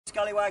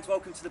Scallywags,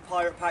 welcome to the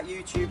Pirate Pack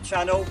YouTube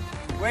channel.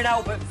 We're in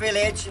Albert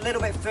Village, a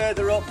little bit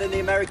further up than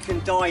the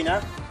American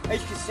Diner. As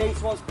you can see,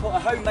 someone's put a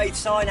homemade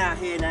sign out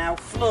here now.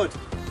 Flood,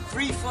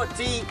 3 foot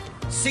deep,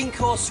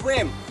 sink or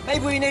swim.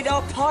 Maybe we need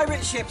our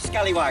pirate ship,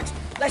 Scallywags.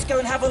 Let's go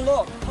and have a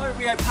look. Pirate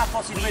Rio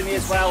Paphos is with me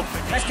as well.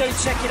 Let's go and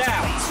check it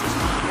out.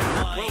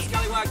 Well,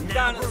 Scallywags, we're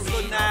down at the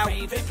flood now.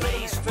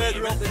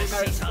 Further up than the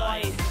American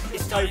Diner.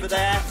 It's over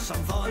there.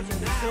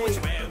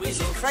 This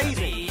is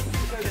crazy. It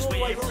goes all the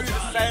way through the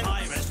fence.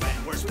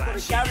 We've got a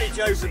garage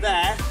over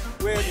there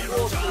where the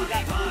water is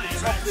actually the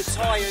top of the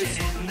tyres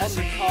on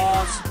the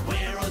cars.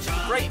 The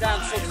breakdown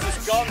trucks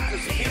just gone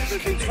because the people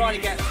have been trying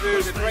to get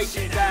through. They're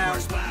breaking down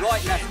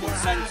right, left and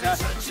centre.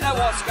 Do you know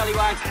what,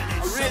 Scallywags? I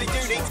really do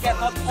need to get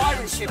my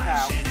pirate ship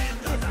out. This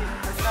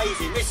is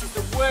amazing. This is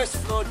the worst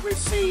flood we've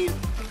seen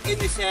in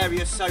this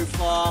area so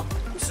far.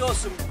 We saw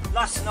some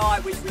last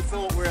night which we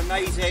thought were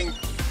amazing.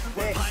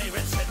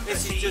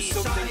 This is just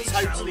something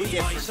totally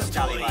different,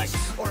 Scallywags.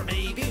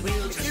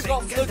 If you've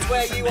got floods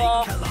where you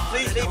are,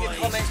 please leave your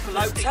comments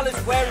below. Tell us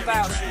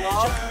whereabouts you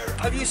are.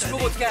 Have you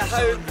struggled to get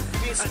home?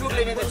 Have you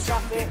struggling in the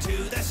traffic?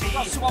 We've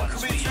got someone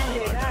coming through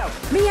here now.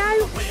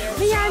 Meow!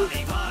 Meow!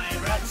 He's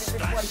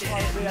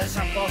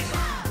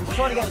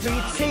trying to get through.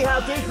 You can see how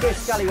deep it is,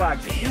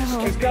 Scallywags.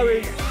 He's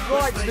going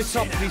right to the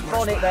top of his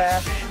bonnet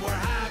there.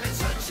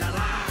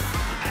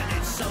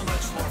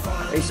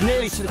 It's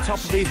nearly to the top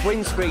of his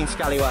windscreen,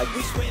 Scallywags.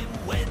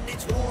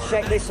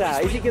 Check this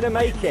out. Is he going to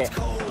make it?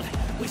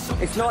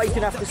 If not, he's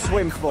going to have to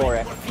swim for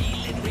it. The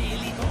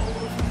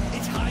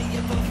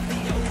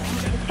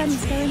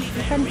fence going.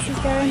 The fence is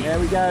going. There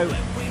we go.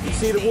 You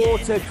see the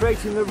water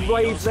creating the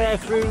waves there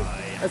through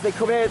as they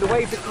come here. The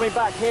waves are coming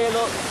back here.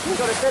 Look, we've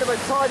got a bit of a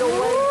tidal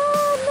wave.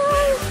 Oh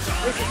no!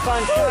 This is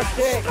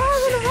fantastic. Oh,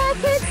 I'm going to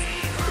hurt it.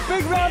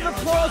 Big round of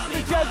applause for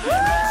the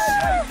gentleman.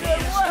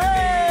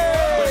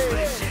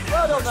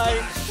 Well done,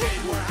 mate.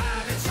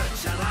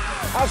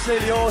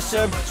 Absolutely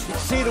awesome. You can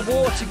see the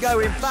water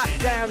going back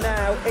down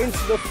now into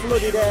the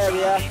flooded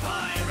area.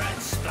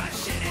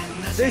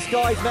 This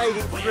guy's made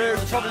it through,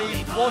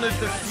 probably one of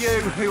the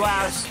few who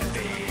has.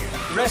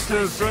 The rest of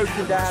them have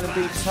broken down and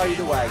been towed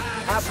away.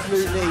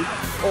 Absolutely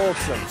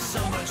awesome.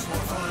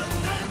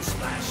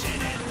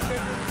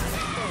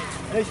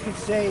 And as you can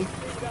see,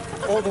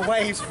 all the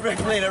waves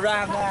rippling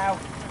around now.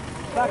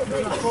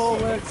 Backwards and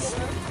forwards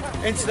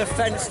into the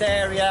fenced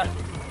area.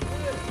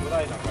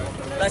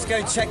 Let's go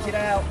and check it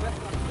out.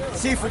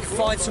 See if we can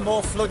find some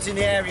more floods in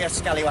the area,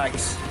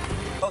 Scallywags.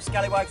 Well,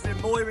 Scallywags, we're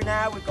in Moira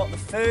now. We've got the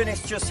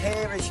furnace just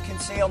here, as you can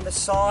see on the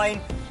sign.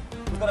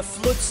 We've got a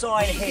flood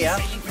sign here.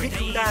 We did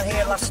come down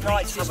here last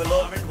night to have a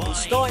look.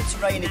 It's starting to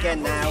rain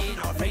again now.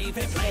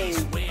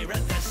 It's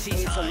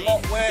a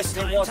lot worse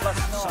than it was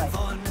last night.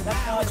 That's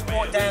how it's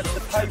brought down to the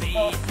post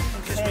box.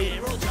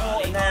 The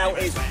water now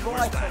is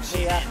right up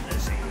here.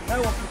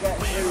 No one can get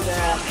through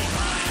there.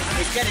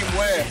 It's getting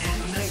worse.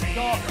 There's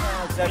dark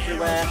clouds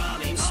everywhere.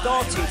 It's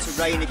starting to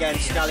rain again,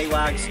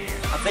 Scallywags.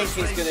 I think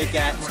it's going to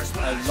get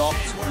a lot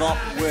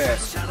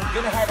worse. I'm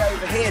going to head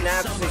over here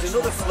now because there's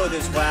another flood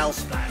as well.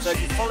 So if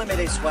you follow me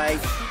this way,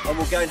 and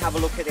we'll go and have a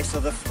look at this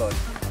other flood.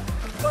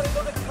 We've got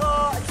another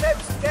car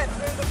attempts to get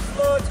through the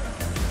flood.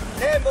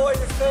 Near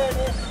Moira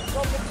Furnace,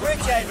 from the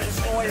bridge end of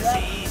Moira.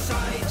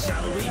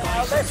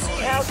 Now let's see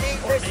how deep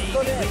this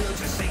flood is.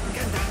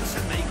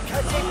 I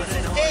think it's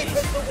as deep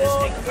as the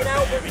one in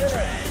Albert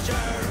Village.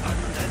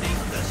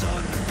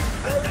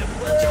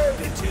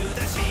 Into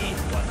the sea,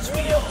 once we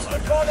all the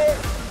bonnet.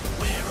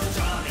 We're all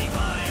Johnny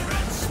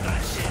pirates,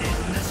 splashing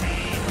in the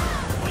sea.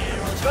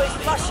 We're all Johnny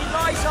flashing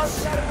lights on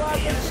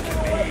Scallywags, and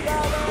away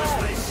down there. We're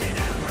splashing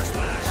and we're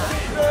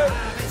splashing. We're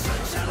having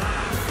such a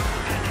laugh,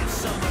 and it's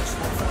so much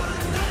more fun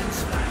than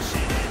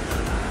splashing in the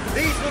laugh.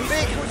 These are the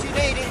vehicles you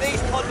need in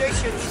these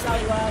conditions,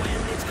 Scallywags.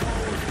 It's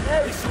cold,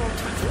 very cold.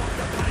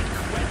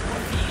 When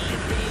we're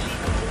feeling really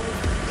cold,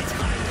 it's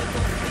high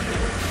above the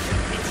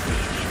ocean. It's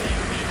really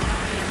very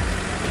high.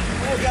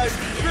 There we go,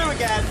 through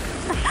again.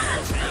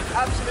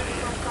 Absolutely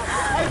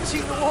fantastic.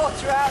 Emptying the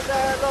water out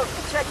there, look,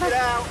 check it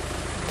out.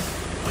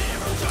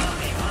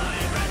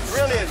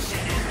 Brilliant.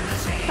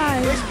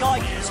 Fine. This guy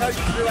can tow you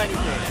through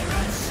anything.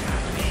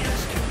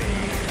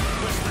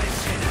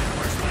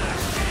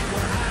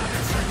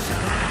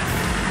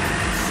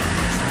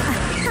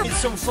 It's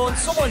some fun,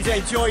 someone's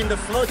enjoying the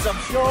floods, I'm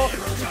sure.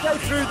 We go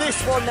through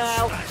this one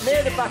now,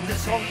 near the back of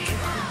Thorntons.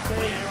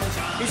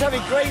 He's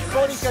having great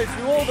fun, he's going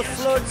through all the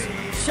floods,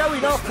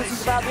 showing off because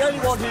he's about the only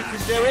one who can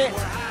do it.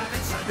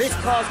 This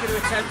car's going to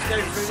attempt to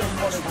go through this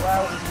one as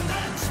well.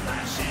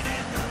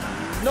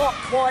 Not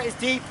quite as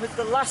deep as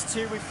the last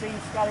two we've seen,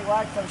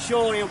 Scallywags. I'm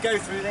sure he'll go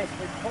through this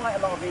with quite a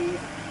lot of ease.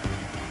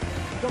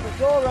 He's got the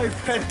door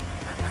open,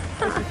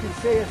 as you can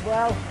see as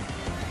well.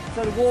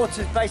 So the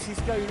water's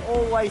basically going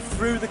all the way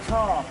through the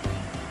car.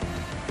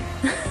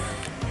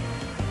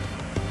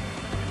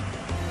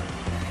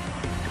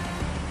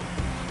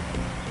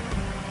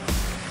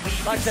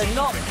 Like I said,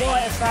 not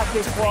quite as bad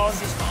as one.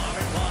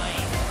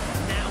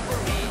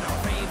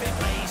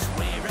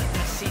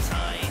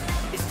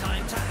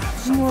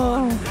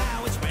 Whoa.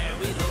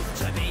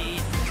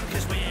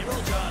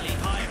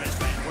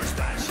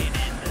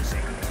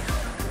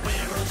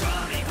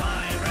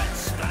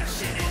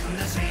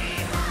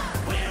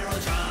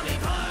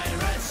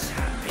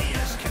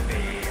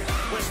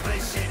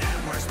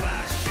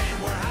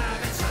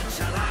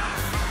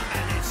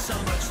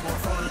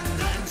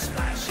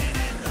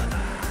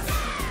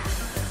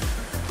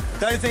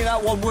 Don't think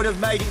that one would have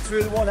made it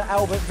through the one at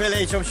Albert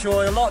Village. I'm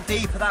sure a lot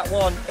deeper that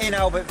one in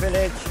Albert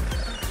Village.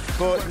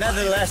 But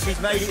nevertheless, he's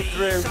made it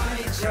through.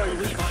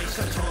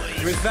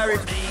 It was very...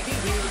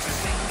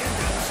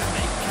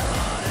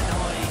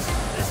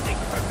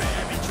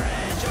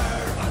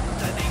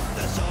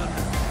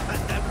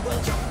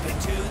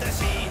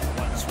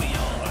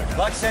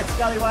 Like I said,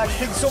 Scallywags, I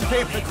think some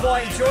people are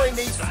quite enjoying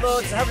these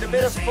floods, having a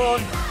bit of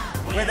fun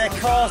with their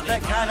cars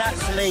that can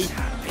actually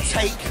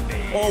take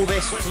all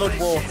this flood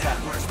water.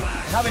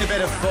 Having a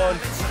bit of fun.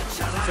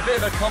 It's a bit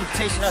of a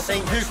competition, I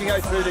think, who can go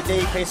through the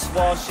deepest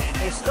one.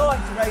 It's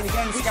starting to rain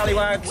again,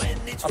 Scallywags.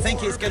 I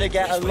think it's going to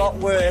get a lot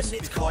worse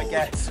before it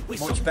gets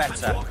much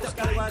better.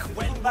 Scallywags,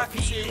 we're coming back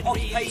to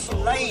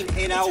Occupation Lane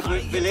in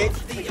Albert Village.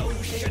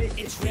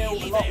 It's still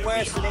a lot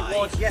worse than it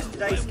was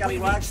yesterday,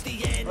 Scallywags.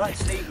 Well,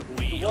 actually,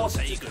 the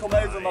water just come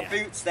over my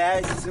boots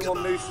there.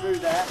 Someone moved through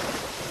there.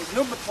 There's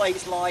number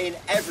plates lying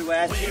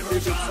everywhere. People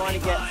who've been trying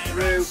to get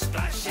through.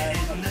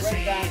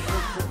 Went down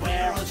from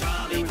there.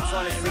 They were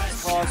trying to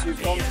fix cars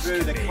who've gone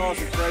through. The cars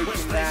have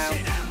broken down.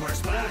 It's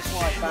still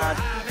quite bad.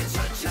 It's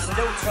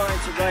still trying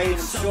to rain.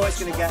 I'm sure it's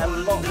going to get a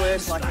lot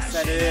worse, like I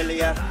said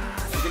earlier.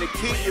 We're going to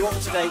keep you up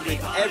to date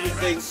with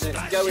everything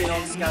that's going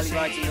on,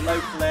 Scallywags, in the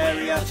local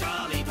area.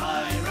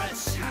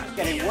 It's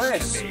getting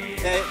worse.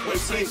 It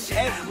seems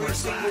every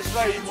single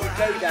road you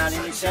go down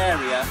in this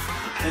area,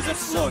 there's a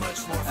flood.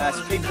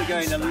 So people are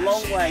going a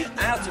long way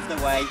out of the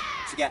way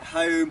to get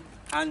home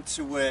and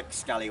to work,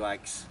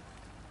 Scallywags.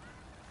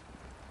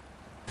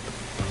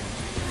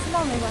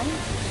 Lorry went.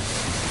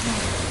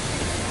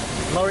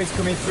 Lorry's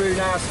coming through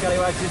now,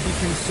 Scallywags, as you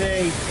can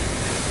see.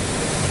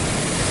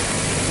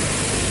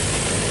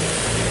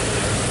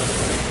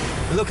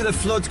 Look at the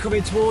floods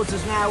coming towards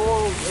us now,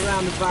 all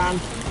around the van.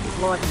 It's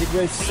like as if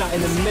we're sat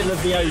in the middle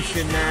of the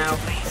ocean now.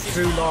 A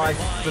true life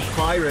for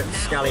pirates,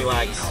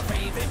 Scallywags.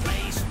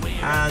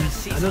 And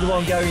another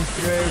one going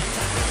through.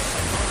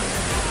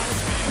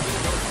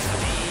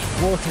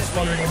 Water's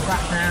following him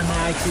back down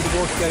now. You see the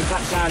water going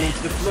back down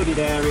into the flooded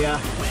area.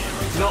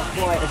 Not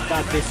quite as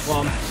bad this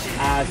one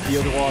as the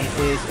other one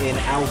is in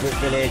Albert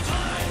Village.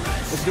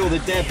 Look at all the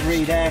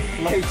debris there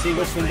floating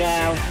up and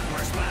down.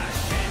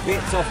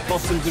 Bits off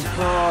bottoms of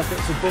cars,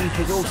 bits of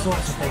bumpers, all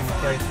sorts of things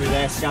going through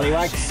there,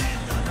 Scallywags.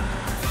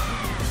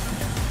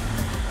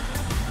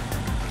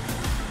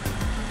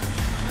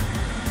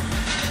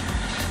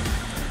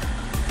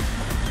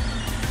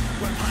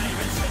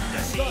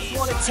 Got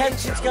one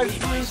attempting to go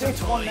through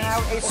this one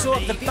now. It's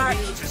sort of the back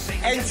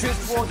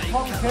entrance towards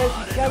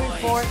Thorntons. He's going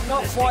for it,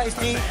 not quite as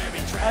deep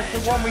as the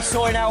one we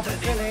saw in Albert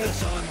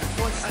Village,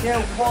 but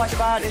still quite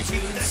bad, as you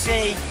can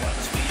see.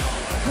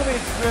 Coming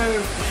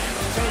through.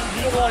 There's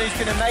the other one who's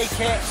going to make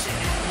it.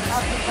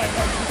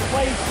 The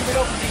waves coming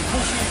up, he's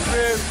pushing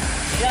through.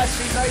 He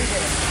actually made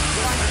it.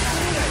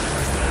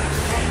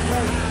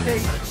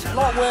 A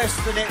lot worse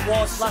than it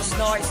was last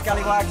night,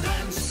 Scallywags.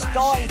 It's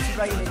starting to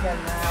rain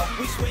again now.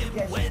 It's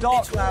getting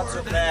dark clouds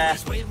up there.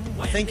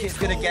 I think it's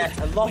going to get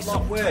a lot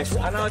worse.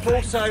 And I've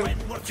also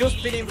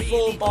just been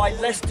informed by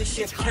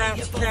Leicestershire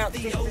County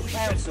District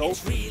Council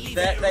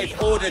that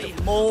they've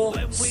ordered more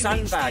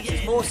sandbags.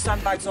 There's more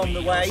sandbags on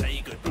the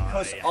way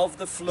because of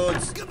the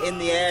floods in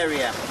the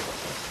area.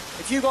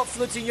 If you've got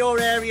floods in your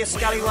area,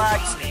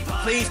 Scallywags,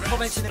 please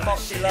comment in the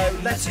box below.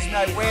 Let us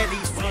know where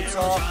these floods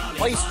are.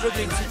 Are you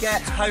struggling to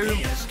get home?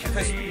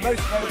 Because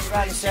most roads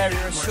around this area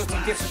are shut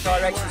in different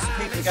directions, so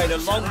people are going a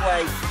long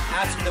way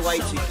out of the way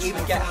to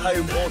even get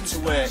home or to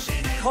work.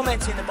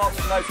 Comment in the box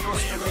below if you're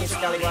struggling,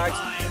 Scallywags.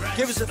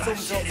 Give us a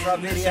thumbs up for our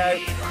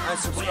video and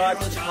subscribe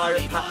to the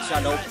Pirate Pat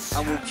channel,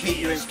 and we'll keep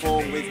you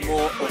informed with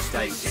more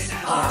updates.